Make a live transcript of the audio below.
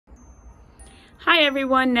Hi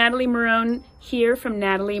everyone, Natalie Marone here from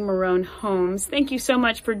Natalie Marone Homes. Thank you so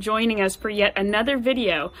much for joining us for yet another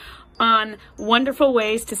video on wonderful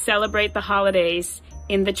ways to celebrate the holidays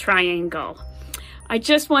in the Triangle. I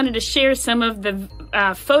just wanted to share some of the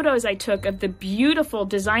photos I took of the beautiful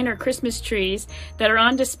designer Christmas trees that are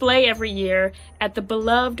on display every year at the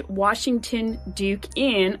beloved Washington Duke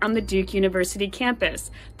Inn on the Duke University campus.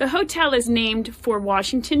 The hotel is named for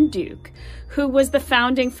Washington Duke, who was the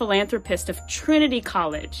founding philanthropist of Trinity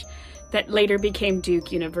College that later became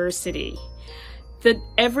Duke University.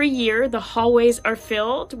 Every year, the hallways are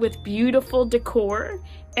filled with beautiful decor,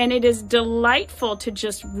 and it is delightful to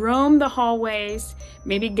just roam the hallways,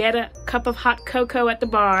 maybe get a cup of hot cocoa at the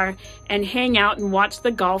bar, and hang out and watch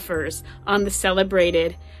the golfers on the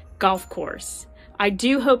celebrated golf course. I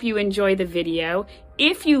do hope you enjoy the video.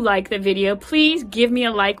 If you like the video, please give me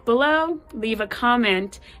a like below, leave a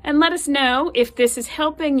comment, and let us know if this is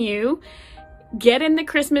helping you get in the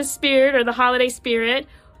Christmas spirit or the holiday spirit,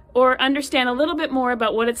 or understand a little bit more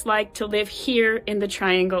about what it's like to live here in the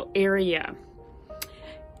Triangle area.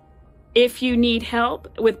 If you need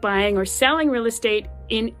help with buying or selling real estate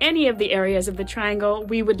in any of the areas of the Triangle,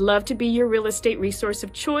 we would love to be your real estate resource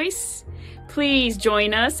of choice. Please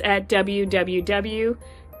join us at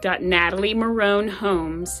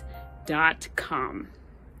www.nataliemaronehomes.com.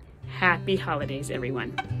 Happy holidays,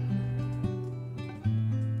 everyone.